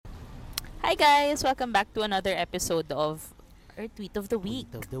Hi guys! Welcome back to another episode of our Tweet of the Week.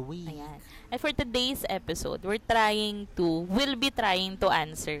 Tweet of the week. Ayan. And for today's episode, we'll be trying to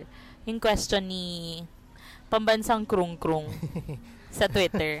answer yung question ni Pambansang Krung Krung sa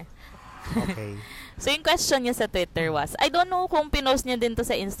Twitter. Okay. So yung question niya sa Twitter was, I don't know kung pinost niya din to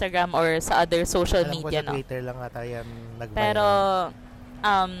sa Instagram or sa other social Alam media, ko sa no? Twitter lang ata yan nag-viral. Pero,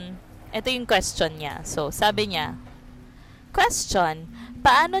 ito yung question niya. So, sabi niya, question,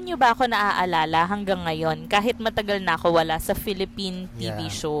 paano niyo ba ako naaalala hanggang ngayon kahit matagal na ako wala sa Philippine TV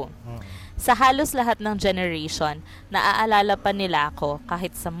show? Sa halos lahat ng generation, naaalala pa nila ako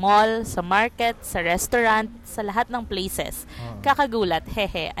kahit sa mall, sa market, sa restaurant, sa lahat ng places. Kakagulat,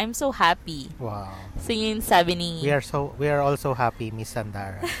 hehe, I'm so happy. Wow. So yun sabi ni... We are also happy, Miss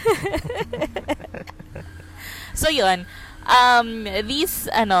Sandara. So yun,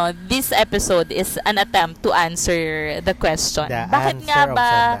 this episode is an attempt to answer the question. Bakit nga ba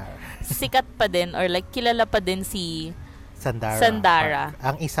sikat pa din or like kilala pa din si Sandara.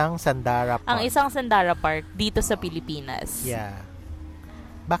 Ang isang Sandara Park. Ang isang Sandara Park dito sa Pilipinas. Yeah.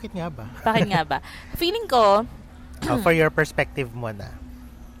 Bakit nga ba? Bakit nga ba? Feeling ko, for your perspective mo na.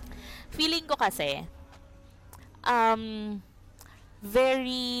 Feeling ko kasi,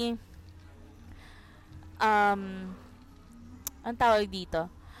 very, ang tawag dito,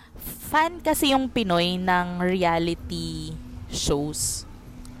 fan kasi yung Pinoy ng reality shows.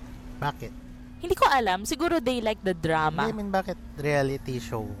 Bakit? Hindi ko alam. Siguro they like the drama. I mean, bakit reality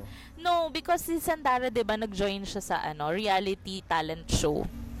show? No, because si Sandara, diba, nag-join siya sa reality talent show.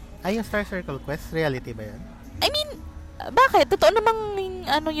 Ay, yung Star Circle Quest, reality ba yan? I mean, bakit? Totoo namang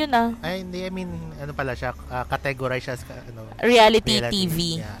yun Ay, hindi. I mean, pala siya, categorize siya sa, reality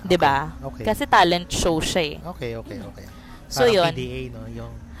TV, yeah, diba? Okay. Kasi talent show siya eh. Okay. So, parang yun. PDA, no?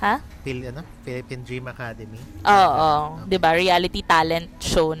 Yung Philippine Dream Academy. Oo. Okay. Diba? Reality talent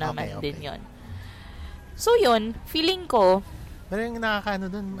show naman Okay. din yun. So, yun. Feeling ko, pero yung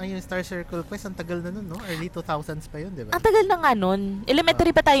nakakaano dun, ay yung Star Circle Quest, ang tagal na nun, no? Early 2000s pa yun, di ba? ang tagal na nga nun. Elementary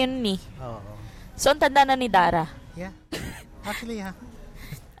pa tayo nun eh. Oo. So, ang tanda na ni Dara. Yeah. Actually, ha?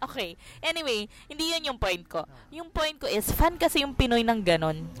 Okay. Anyway, hindi yun yung point ko. Yung point ko is, fan kasi yung Pinoy ng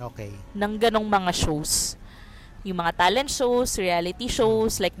ganon. Okay. Ng ganong mga shows. Yung mga talent shows, reality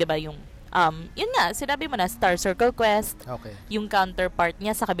shows, like, diba, yung, yun nga, sinabi mo na, Star Circle Quest. Okay. Yung counterpart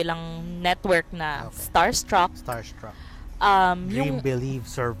niya sa kabilang network na Okay. Starstruck. Starstruck. Yung Dream, believe,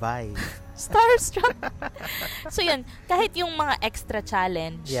 survive. Starstruck. So, yun, kahit yung mga extra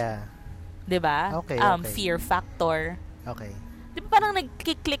challenge, Yeah. diba? Okay. Fear Factor. Okay. Di ba parang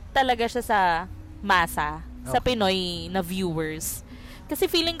nag-click talaga siya sa masa, sa Okay. Pinoy na viewers. Kasi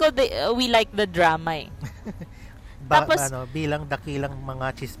feeling ko we like the drama eh. Tapos, bilang dakilang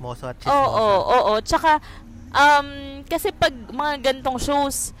mga chismoso at chismosa. Oo. Tsaka, kasi pag mga gantong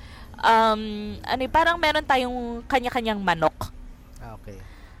shows, parang meron tayong kanya-kanyang manok. Okay.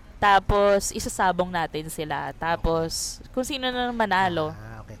 Tapos, isasabong natin sila. Tapos, kung sino na manalo.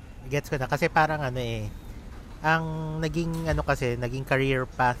 Okay. Gets ko na. Kasi parang ang naging career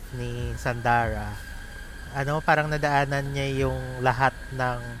path ni Sandara, parang nadaanan niya yung lahat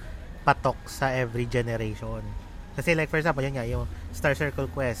ng patok sa every generation. Kasi like for example, yun nga, yung Star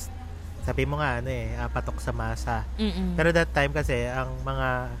Circle Quest, sabi mo nga, patok sa masa. Mm-mm. Pero that time kasi, ang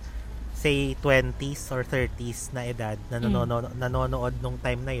mga, say, 20s or 30s na edad na nanonood nung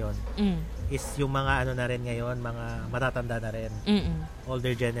time na yon is yung mga na rin ngayon, mga matatanda na rin. Mm-mm.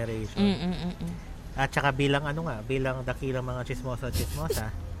 Older generation. Mm-mm. At saka bilang bilang dakilang mga chismosa,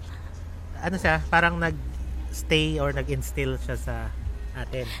 siya, parang nag-stay or nag-instill siya sa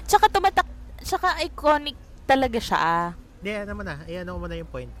atin. Tsaka iconic talaga siya. Hindi, mo na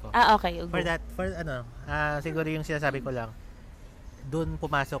yung point ko. Okay. Siguro yung sinasabi ko lang, doon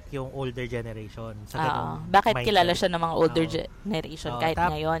pumasok yung older generation. Sa Bakit mindset. kilala siya ng mga older generation kahit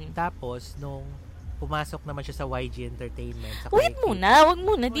ngayon? Tapos, nung pumasok naman siya sa YG Entertainment. Wag muna.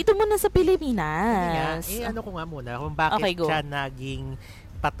 Dito muna sa Pilipinas. Ko nga muna kung bakit siya naging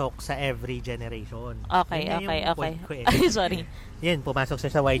patok sa every generation. Okay. Point ko eh. Ay, sorry. Yun, pumasok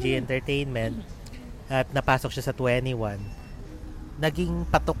siya sa YG Entertainment at napasok siya sa 21. Naging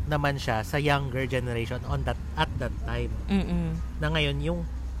patok naman siya sa younger generation at that time. Mm-mm. Na ngayon, yung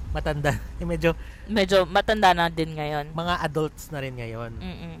matanda, medyo matanda na din ngayon. Mga adults na rin ngayon.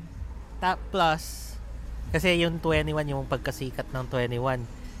 Mm-mm. Plus, kasi yung 21, yung pagkasikat ng 21,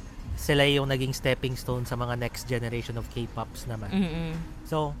 sila yung naging stepping stone sa mga next generation of K-pops naman. Mm-mm.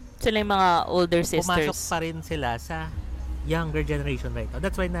 So, sila yung mga older sisters. Pumasok pa rin sila sa younger generation right now.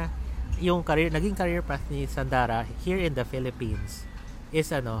 That's why naging career path ni Sandara here in the Philippines is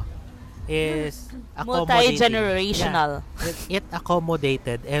is multi-generational. Yeah, it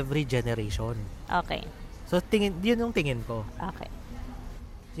accommodated every generation. Okay. So, yun yung tingin ko. Okay.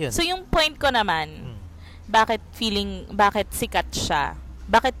 Yun. So, yung point ko naman, bakit sikat siya?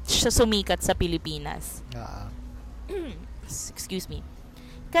 Bakit siya sumikat sa Pilipinas? Excuse me.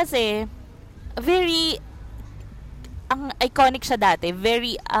 Kasi, ang iconic siya dati.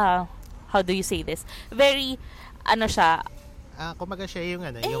 Very, how do you say this? Very, siya, kumaga siya yung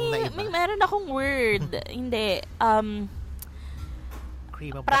yung naiba. Meron akong word. Hindi.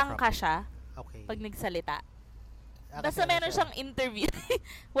 Cream of Prangka siya. Okay. Pag nagsalita. Basta meron siyang interview.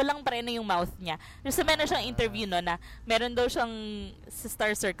 Walang preno yung mouth niya. Basta meron siyang interview na meron daw siyang sa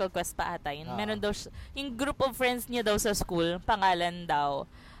Star Circle Quest pa ata yun. Meron daw yung group of friends niya daw sa school, pangalan daw,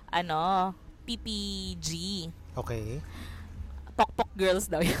 PPG. Okay. Pokpok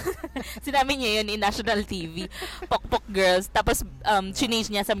Girls daw yun. Sinabi niya yun in national TV. Pokpok Girls. Tapos, chinage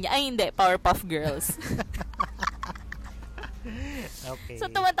niya, sabi niya, ay hindi, Powerpuff Girls. Okay.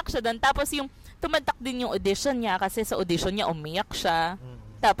 So, tumatak siya doon. Tapos, tumatak din yung audition niya kasi sa audition niya, umiyak siya.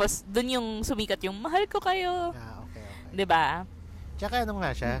 Tapos, doon yung sumikat yung, mahal ko kayo. Okay. Diba? Tsaka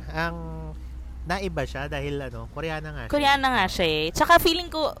nga siya, naiba siya dahil Koreana nga siya. Koreana nga siya eh. Tsaka feeling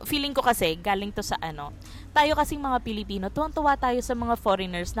ko kasi galing to sa tayo kasing mga Pilipino, tuwang-tuwa tayo sa mga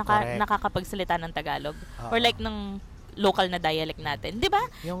foreigners na nakakapagsalita ng Tagalog or like ng local na dialect natin. 'Di ba?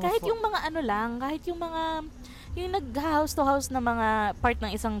 Kahit yung mga kahit yung mga yung nag-house to house na mga part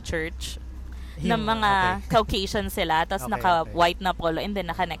ng isang church na mga Caucasian sila, tapos naka-white na polo and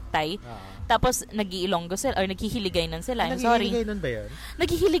then naka-necktie. Tapos nag-iilonggo sila or naghihiligay nun sila. I'm sorry. Naghihiligay nun ba yun?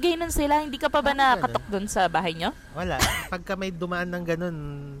 Naghihiligay nun sila. Hindi ka pa ba nakatok dun sa bahay nyo? Wala. Pagka may dumaan ng ganun,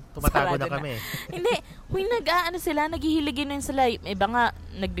 tumatago na kami. Hindi. Sila, naghihiligay nun sila. Iba nga,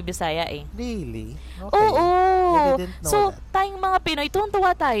 nagbibisaya eh. Really? Okay. Oo. I didn't know So, that. tayong mga Pinoy,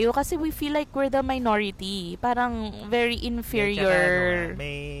 tuwa tayo kasi we feel like we're the minority. Parang very inferior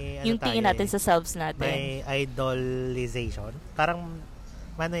yung tingin natin sa selves natin. May idolization. Parang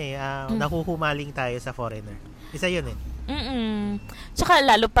nahuhumaling tayo sa foreigner. Isa yun eh. Tsaka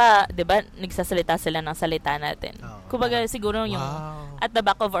lalo pa, 'di ba, nagsasalita sila ng salita natin. Kumbaga siguro yung at the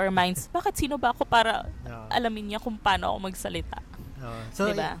back of our minds, bakit sino ba ako para alamin niya kung paano ako magsalita? So,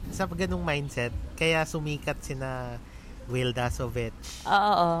 diba? Sa ganung mindset, kaya sumikat sina Will Dasovich.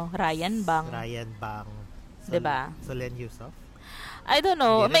 Ryan Bang. Diba? Solen Yusuf. I don't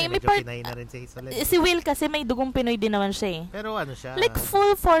know. May part Pinay na rin si Solen. Si Will kasi may dugong Pinoy din naman siya eh. Pero siya? Like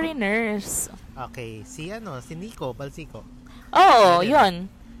full foreigners. Okay. Si Nico Balsico. Yun.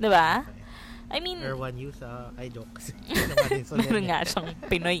 'Di ba? I mean, Erwan Yusa, ay joke. Meron nga siyang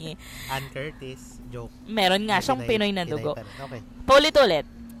Pinoy eh. Ann Curtis, joke. Meron nga siyang Pinoy na dugo. Okay. Paulit-ulit.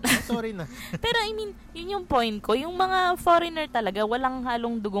 Sorry na. Pero I mean, yun yung point ko. Yung mga foreigner talaga, walang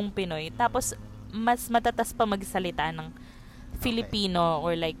halong dugong Pinoy. Tapos, mas matatas pa magsalita ng Filipino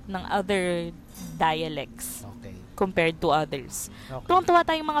or like ng other dialects compared to others. Tuwang-tuwa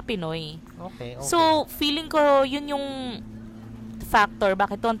tayong mga Pinoy. Okay. So, feeling ko, yun yung factor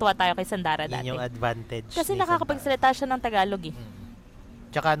bakit tuwang-tuwa tayo kay Sandara dati. Yun yung advantage. Kasi nakakapagsalita siya ng Tagalog eh.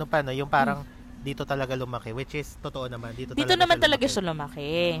 Tsaka yung parang dito talaga lumaki, which is totoo naman. Dito naman talaga siya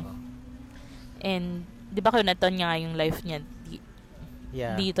lumaki. And, di ba naton niya yung life niya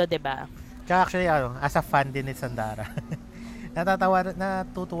dito, di ba? Tsaka actually, as a fan din ni Sandara,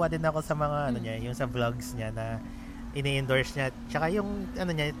 natutuwa din ako sa mga niya, yung sa vlogs niya na ini-endorse niya. Tsaka yung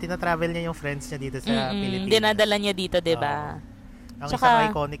tina-travel niya yung friends niya dito sa Pilipinas. Dinadala niya dito, 'di ba? Ang isang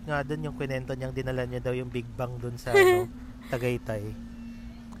iconic nga doon yung kwento niyang dinala niya daw yung Big Bang doon sa Tagaytay.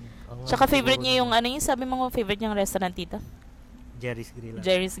 Tsaka favorite niya yung yung sabi mo favorite niyang restaurant dito? Jerry's Grill.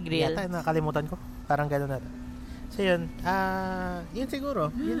 Jerry's Grill. Yata nakalimutan ko. Parang gano'n na. So yun, yun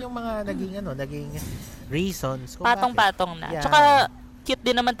siguro. Yun yung mga naging reasons kung patong-patong na. Yeah. Tsaka cute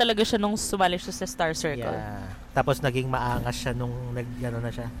din naman talaga siya nung sumali siya sa Star Circle. Yeah. Tapos naging maangas siya nung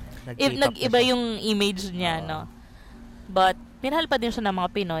nag-iba yung image niya, no? But minahal pa din siya ng mga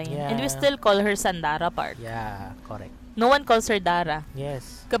Pinoy. Yeah. And we still call her Sandara Park. Yeah, correct. No one calls her Dara.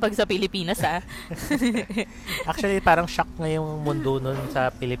 Yes. Kapag sa Pilipinas, Actually, parang shock nga yung mundo nun sa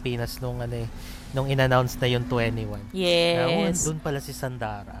Pilipinas nung in-announce na yung 21. Yes. Doon pala si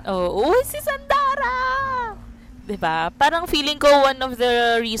Sandara. Si Sandara! Diba? Parang feeling ko one of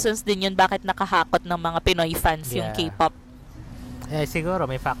the reasons din yun bakit nakahakot ng mga Pinoy fans yung K-pop. Siguro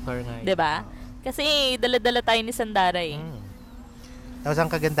may factor nga. Diba? Kasi dala-dala tayo ni Sandara eh. Tapos ang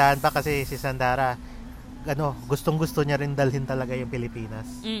kagandahan pa kasi si Sandara, gustong-gusto niya rin dalhin talaga yung Pilipinas.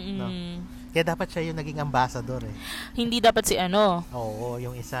 No? Kaya dapat siya yung naging ambassador eh. Hindi dapat si Oo,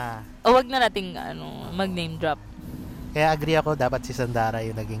 yung isa. O wag na nating mag-name drop. Kaya agree ako, dapat si Sandara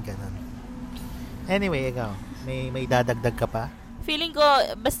yung naging ganun. Anyway, ikaw, may dadagdag ka pa? Feeling ko,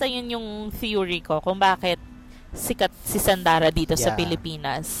 basta yun yung theory ko kung bakit sikat si Sandara dito sa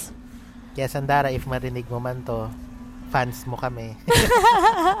Pilipinas. Kaya Sandara, if marinig mo man to, fans mo kami.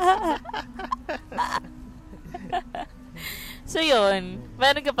 So yun,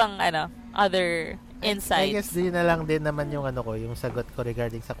 meron ka pang other insights? I guess yun na lang din naman yung yung sagot ko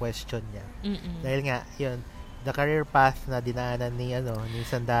regarding sa question niya. Dahil nga, yun, the career path na dinaanan ni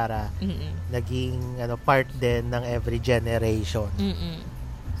Sandara, naging part din ng every generation.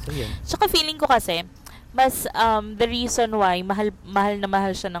 So yun. Tsaka feeling ko kasi, mas the reason why mahal na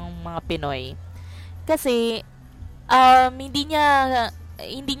mahal siya ng mga Pinoy. Kasi hindi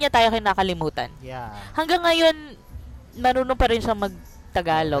niya tayo kinakalimutan. Yeah. Hanggang ngayon marunong pa rin siya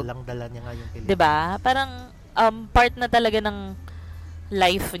mag-Tagalog. Dalang-dala niya nga yung Pilipinas. 'Di ba? Parang part na talaga ng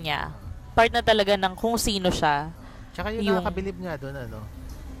life niya. Part na talaga ng kung sino siya. Tsaka yung nakakabilib nga doon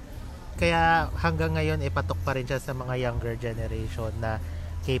Kaya hanggang ngayon patok pa rin siya sa mga younger generation na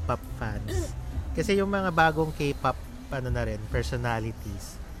K-pop fans. Kasi yung mga bagong K-pop na rin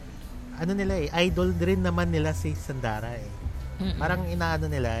personalities. Idol rin naman nila si Sandara Parang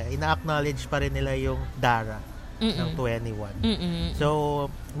ina-acknowledge pa rin nila yung Dara ng 21. So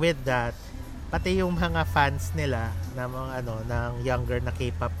with that, pati yung mga fans nila na mga ng younger na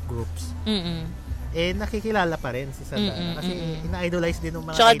K-pop groups, nakikilala pa rin si Sandara kasi ina-idolize din ng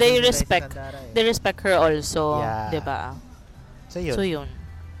mga so, idol nila si Sandara they respect her also, yeah. 'di ba? So yun.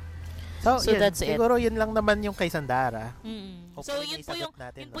 So yun, that's it. Siguro yun lang naman yung kay Sandara. So yun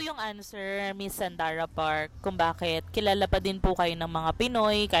po yung answer, Miss Sandara Park, kung bakit kilala pa din po kayo ng mga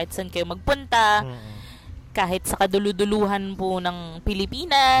Pinoy kahit saan kayo magpunta. Kahit sa kaduluduluhan po ng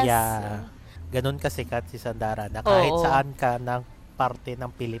Pilipinas. Yeah. Ganun kasikat si Sandara na kahit saan ka ng parte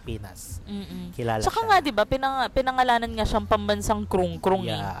ng Pilipinas. Kilala Tsaka siya. nga 'di ba, pinangalanan nga siyang pambansang krung-krung.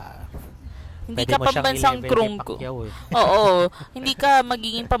 Yeah. Hindi Pwede ka pambansang krung-krung. Oo, hindi ka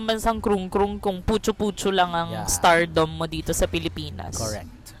magiging pambansang krung-krung kung pucho-pucho lang ang stardom mo dito sa Pilipinas.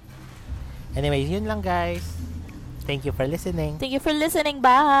 Correct. Anyways, yun lang guys. Thank you for listening. Thank you for listening.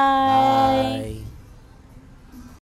 Bye. Bye.